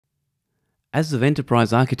As of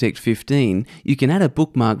Enterprise Architect 15, you can add a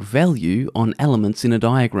bookmark value on elements in a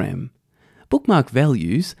diagram. Bookmark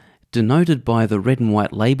values, denoted by the red and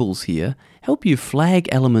white labels here, help you flag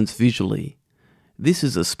elements visually. This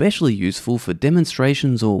is especially useful for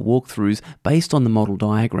demonstrations or walkthroughs based on the model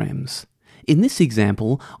diagrams. In this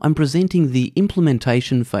example, I'm presenting the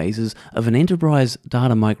implementation phases of an enterprise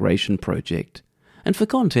data migration project. And for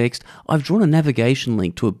context, I've drawn a navigation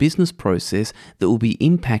link to a business process that will be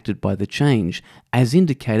impacted by the change, as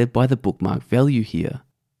indicated by the bookmark value here.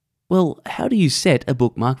 Well, how do you set a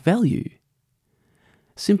bookmark value?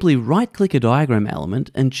 Simply right-click a diagram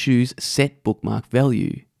element and choose Set Bookmark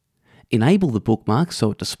Value. Enable the bookmark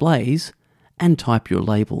so it displays, and type your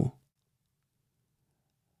label.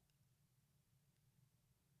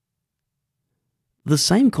 The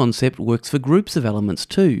same concept works for groups of elements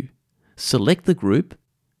too. Select the group,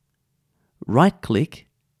 right-click,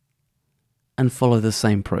 and follow the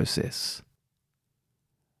same process.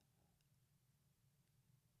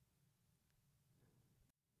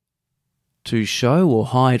 To show or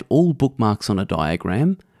hide all bookmarks on a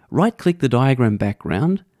diagram, right-click the diagram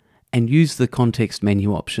background and use the context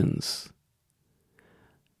menu options.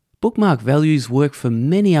 Bookmark values work for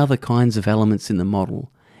many other kinds of elements in the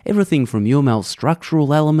model, everything from UML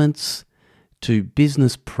structural elements to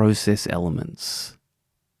business process elements.